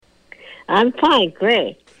I'm fine,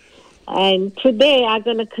 great. And today I'm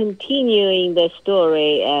going to continue in the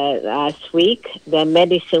story last week, the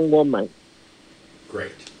medicine woman.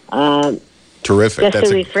 Great. Um, Terrific. just to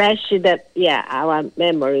That's a refresh our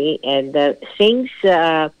memory and since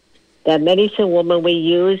the medicine woman, we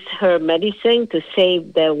use her medicine to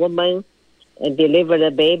save the woman and deliver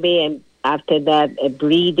the baby, and after that,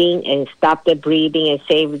 bleeding and stop the bleeding and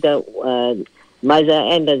save the mother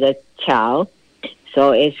and the child.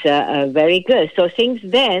 So it's very good. So since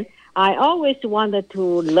then, I always wanted to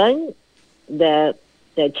learn the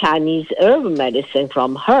Chinese herb medicine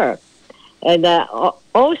from her, and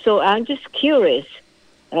also I'm just curious.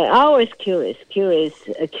 Always curious.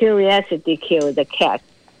 Curiosity kills the cat,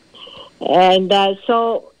 and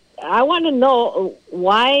so I want to know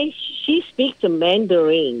why she speaks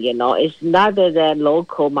Mandarin. It's not the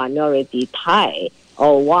local minority Thai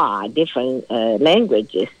or Wa, different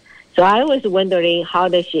languages. So I was wondering how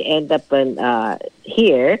does she end up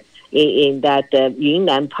here in that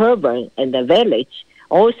Yunnan province in the village.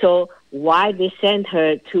 Also, why they sent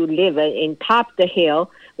her to live in top the hill,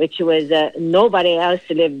 which was nobody else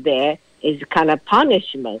lived there, is kind of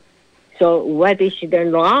punishment. So what did she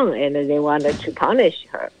done wrong, and they wanted to punish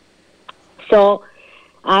her? So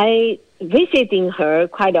I visiting her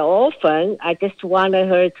quite often. I just wanted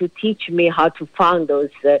her to teach me how to find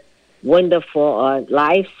those wonderful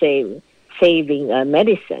life-saving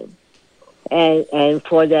medicine. And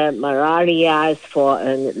for the malaria, for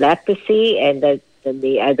leprosy, and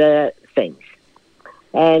the other things.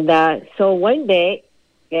 And so one day,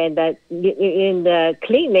 and in the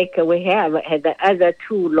clinic, we had the other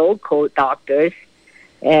two local doctors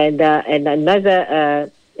and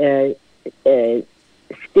another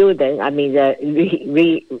student. I mean,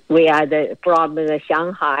 we are from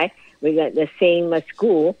Shanghai. We got the same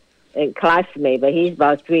school and classmate, but he's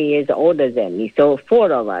about 3 years older than me. So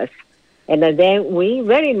four of us. And then we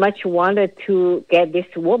very much wanted to get this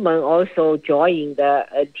woman also joining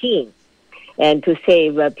the team and to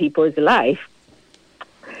save people's life.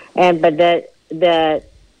 But the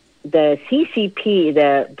CCP,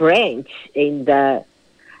 the branch in that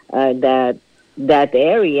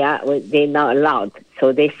area, they're not allowed.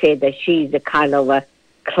 So they say that she's a kind of a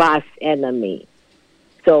class enemy.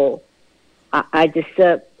 So I just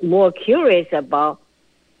more curious about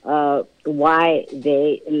why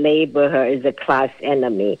they label her as a class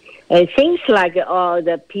enemy. And it seems like all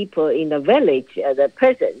the people in the village, the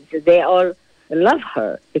peasants, they all love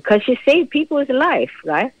her because she saved people's life,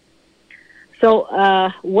 right? So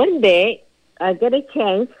one day I get a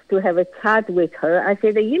chance to have a chat with her. I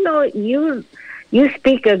said, you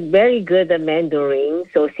speak a very good Mandarin,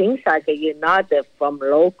 so seems like you're not from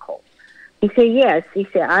local. He said, yes. He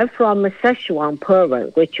said, I'm from Sichuan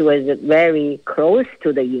province, which was very close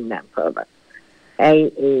to the Yunnan province.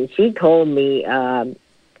 And she told me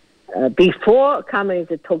before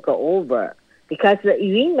communists took over, because the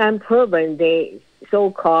Yunnan province, they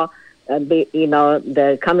so-called,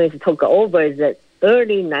 the communists took over the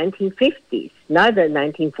early 1950s, not the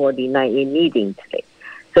 1949 immediately.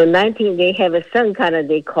 So they have some kind of,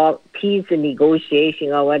 they call peace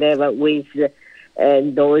negotiation or whatever with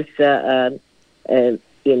those,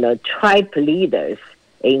 tribe leaders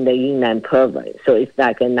in the Yunnan province. So it's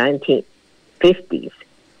like in 1950s.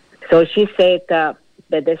 So she said that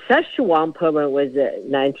the Sichuan province was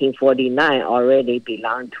 1949 already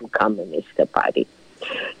belonged to Communist Party.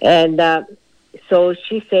 And so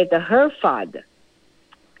she said that her father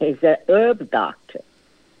is an herb doctor.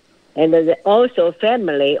 And also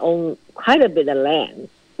family owned quite a bit of land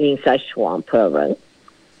in Sichuan province.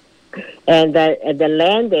 And the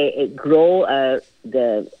land, they grow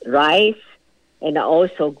the rice and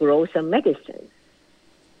also grow some medicine.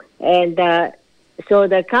 And so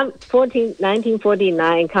the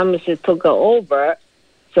 1949 communists took over.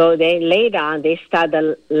 So they later on, they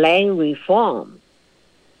started land reform.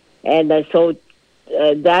 And so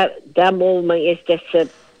that movement is just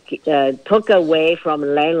took away from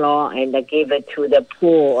land law and gave it to the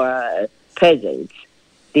poor peasants,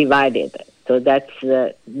 divided. So that's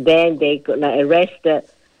then they gonna arrest the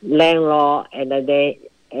land law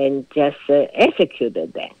and just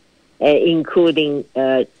executed them, including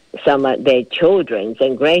some of their children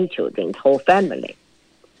and grandchildren, whole family.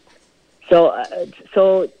 So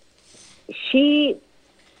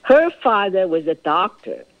her father was a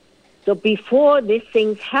doctor. So before these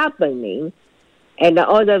things happening, and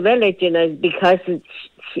all the villagers, because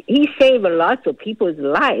he saved lots of people's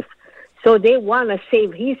life, so they want to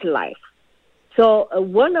save his life. So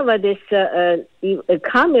one of this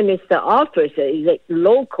communist officer is a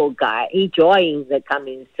local guy. He joined the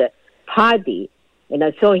Communist Party,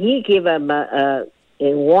 so he gave him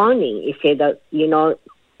a warning. It said that,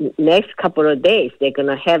 next couple of days they're going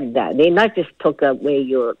to have that. They not just took away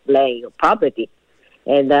your land, your property,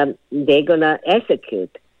 and they're going to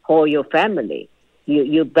execute all your family.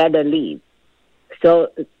 You better leave.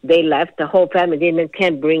 So they left. The whole family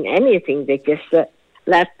can't bring anything. They just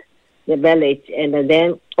left the village, and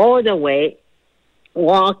then all the way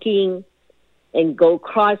walking and go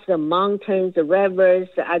across the mountains, the rivers,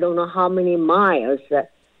 I don't know how many miles,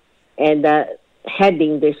 and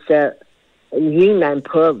heading this Yunnan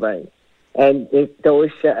province and the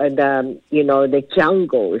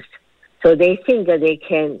jungles. So they think that they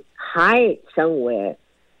can hide somewhere,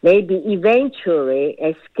 maybe eventually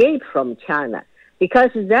escape from China.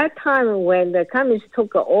 Because at that time when the communists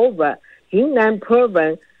took over Yunnan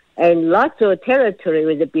province, and lots of territory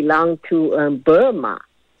would belong to Burma,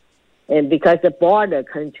 and because the border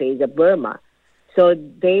country is Burma. So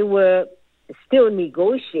they were still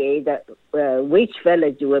negotiate which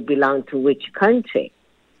village will belong to which country.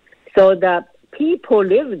 So the people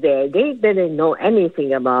live there, they didn't know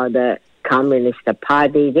anything about the Communist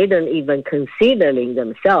Party. They don't even considering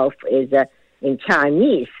themselves as in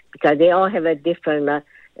Chinese, because they all have a different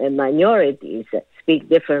minorities, speak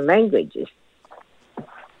different languages.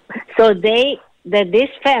 So this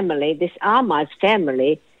family, this Ahmad's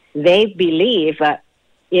family, they believe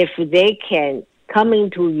if they can come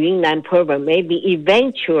into Yunnan province, maybe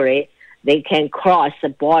eventually they can cross the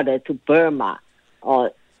border to Burma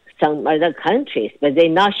or some other countries, but they're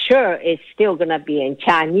not sure it's still going to be in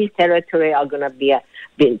Chinese territory or going to be a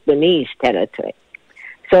Vietnamese territory.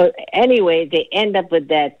 So anyway, they end up with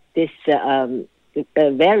this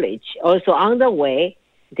village. Also on the way,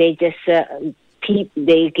 they just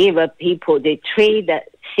they give people, they treat the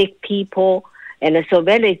sick people, and so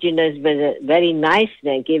villagers were very nice.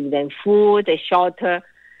 They give them food, shelter,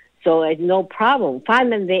 so it's no problem.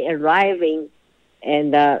 Finally, they arriving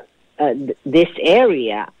in this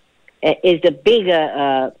area. Is a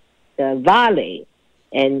bigger valley,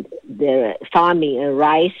 and the farming and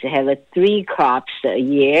rice have 3 crops a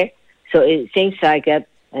year, so it seems like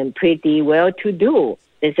pretty well to do.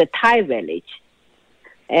 It's a Thai village.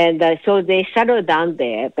 And so they settle down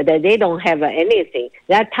there, but they don't have anything.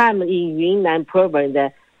 That time in Yunnan province,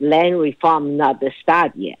 the land reform not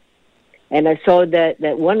start yet. And so the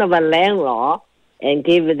one of the landlord and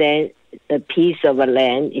give them a piece of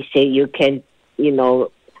land. He say you can,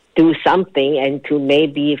 do something and to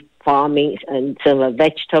maybe farming and some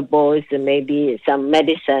vegetables and maybe some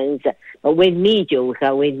medicines. But we need you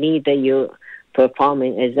because we need you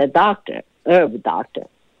performing as a doctor, herb doctor.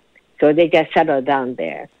 So they just settled down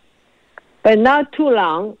there. But not too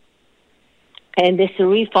long, and this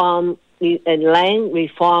reform, land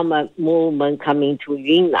reform movement coming to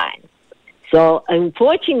Yunnan. So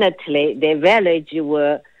unfortunately, the village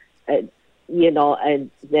were,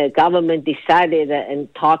 the government decided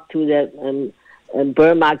and talked to the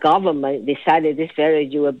Burma government, decided this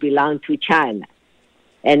village will belong to China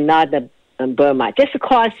and not the Burma. Just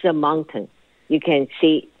across the mountain, you can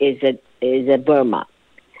see is a Burma.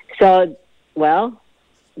 So, well,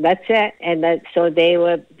 that's it. And so they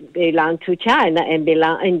will belong to China and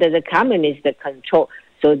belong under the communist control.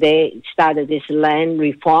 So they started this land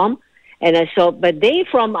reform. And so, but they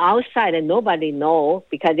from outside and nobody know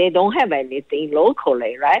because they don't have anything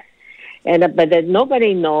locally, right? And but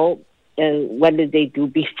nobody know what did they do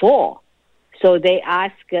before. So they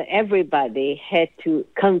ask everybody had to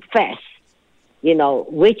confess,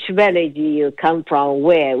 which village you come from,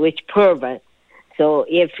 where, which province. So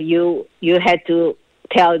if you had to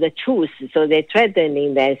tell the truth, so they're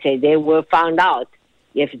threatening them, say they will find out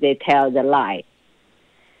if they tell the lie.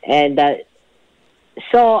 And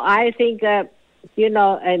so I think, and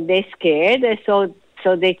they're scared, so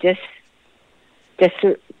they just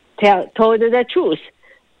told the truth,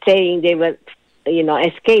 saying they would,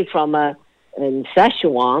 escape from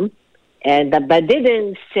Sichuan, and but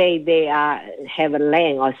didn't say they have a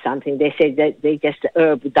land or something. They said that they just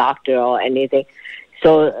herb doctor or anything.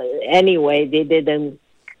 So anyway, they didn't,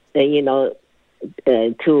 to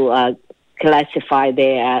classify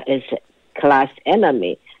them as class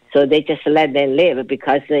enemy. So they just let them live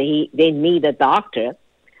because they need a doctor.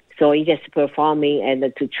 So he just performing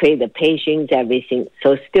and to treat the patients, everything.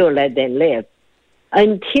 So still let them live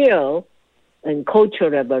until a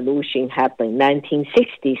Cultural Revolution happened,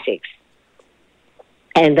 1966.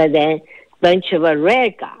 And then bunch of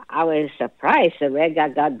Rega. I was surprised Rega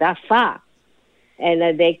got that far.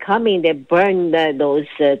 And they come in, they burn those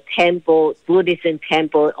temple, Buddhism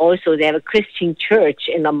temple. Also, they have a Christian church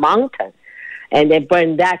in the mountain. And they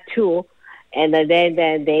burned that too. And then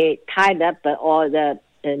they tied up all the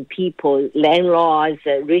people, landlords,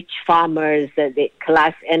 rich farmers, the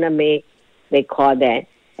class enemy, they call that.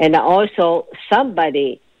 And also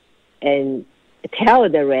somebody and tell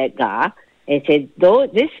the red guy and said, though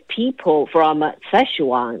these people from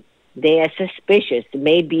Szechuan, they are suspicious.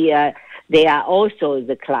 Maybe they are also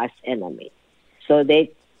the class enemy. So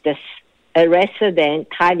they just arrested them,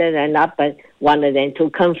 tied them up, and wanted them to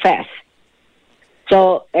confess.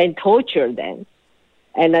 So, and torture them.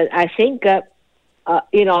 And I think, they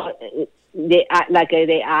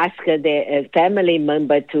ask their family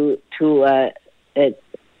member to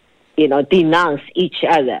denounce each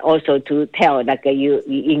other, also to tell, you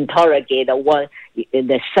interrogate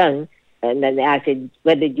the son, and then they ask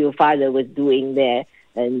what did your father was doing there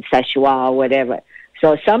in Szechuan or whatever.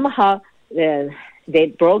 So somehow they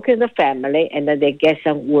broke in the family, and then they get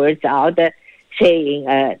some words out saying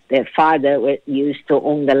their father used to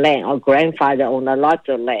own the land, or grandfather owned a lot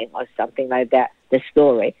of land, or something like that, the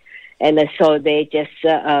story. And so they just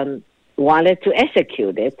wanted to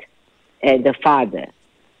execute it, and the father.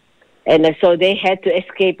 And so they had to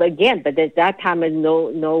escape again, but at that time there's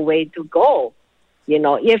no way to go.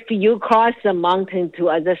 If you cross the mountain to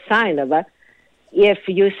other side of it, if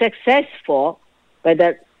you're successful, but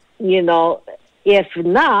if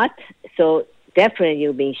not, so definitely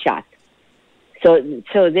you'll be shot. So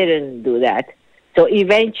they didn't do that. So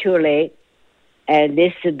eventually, and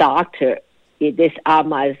this doctor, this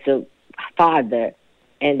Ahmad's father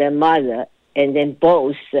and the mother, and then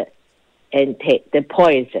both, and take the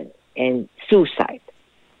poison and suicide.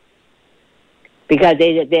 Because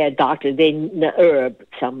they're doctors, the herb,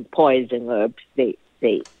 some poison herbs, they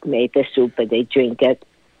made the soup and they drink it.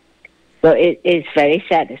 So it's very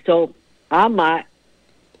sad. So Ahmad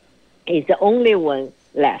is the only one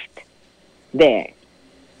left there.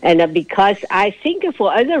 And because I think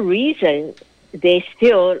for other reasons, they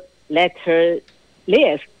still let her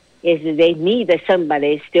live, is they need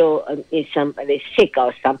somebody still, is somebody sick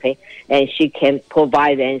or something, and she can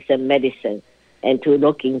provide them some medicine and to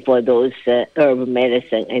looking for those herb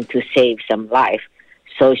medicine and to save some life.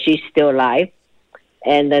 So she's still alive.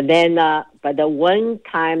 And then, but the one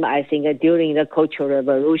time, I think during the Cultural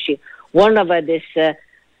Revolution, one of this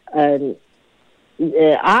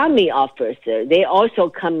army officer, they also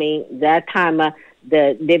coming that time,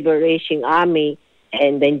 the Liberation Army,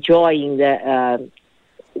 and then joining the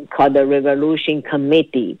called the Revolution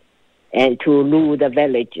Committee, and to rule the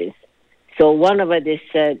villages. So one of this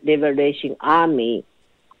Liberation Army,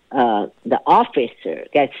 the officer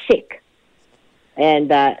gets sick,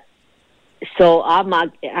 and so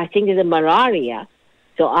Ahmad, I think it's malaria.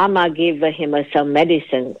 So Ahmad gave him some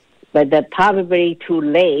medicine, but probably too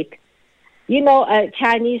late.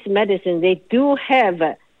 Chinese medicine, they do have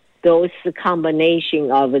those combination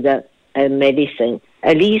of the medicine,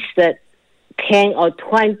 at least 10 or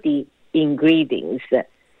 20 ingredients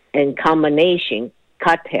in combination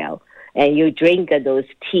cocktail, and you drink those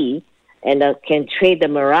tea, and can treat the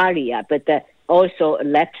malaria, but also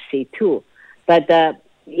leprosy too. But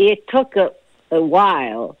it took a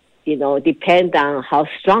while, depend on how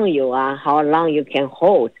strong you are, how long you can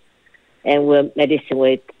hold, and when medicine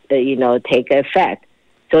will, take effect.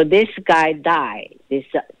 So this guy died. This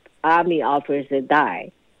army officer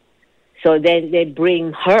died. So then they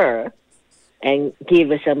bring her and give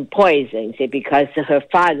her some poison, because her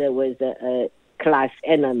father was a class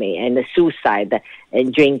enemy and a suicide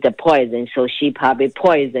and drink the poison. So she probably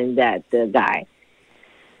poisoned that guy.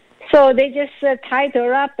 So they just tied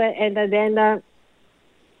her up, and then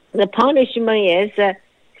the punishment is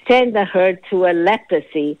send her to a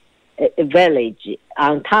leprosy village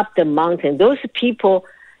on top of the mountain. Those people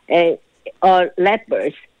are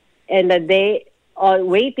lepers, and they are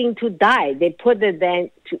waiting to die. They put them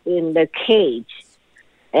in the cage,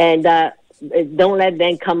 and don't let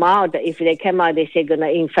them come out. If they come out, they say going to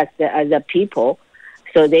infect the other people.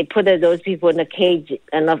 So they put those people in a cage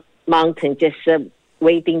on a mountain, just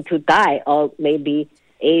waiting to die, or maybe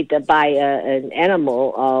ate by an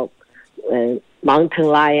animal, or mountain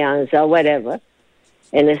lions or whatever.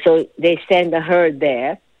 And so they send her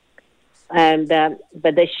there, and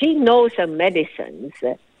but she knows some medicines,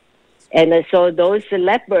 and so those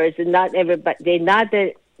lepers, not everybody, they not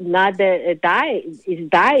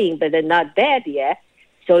dying, but they're not dead yet.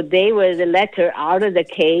 So they will let her out of the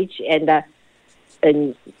cage and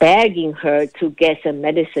begging her to get some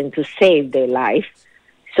medicine to save their life.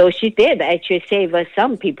 So she did actually save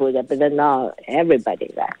some people, but not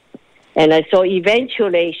everybody there. And so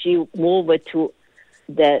eventually she moved to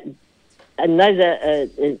another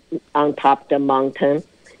on top of the mountain,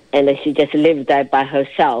 and she just lived there by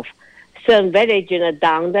herself. some village,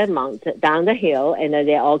 down the mountain, down the hill, and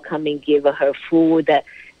they all come and give her food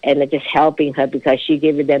and just helping her because she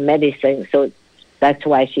gave them medicine. So that's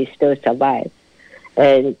why she still survived.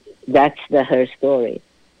 And that's her story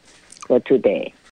for today.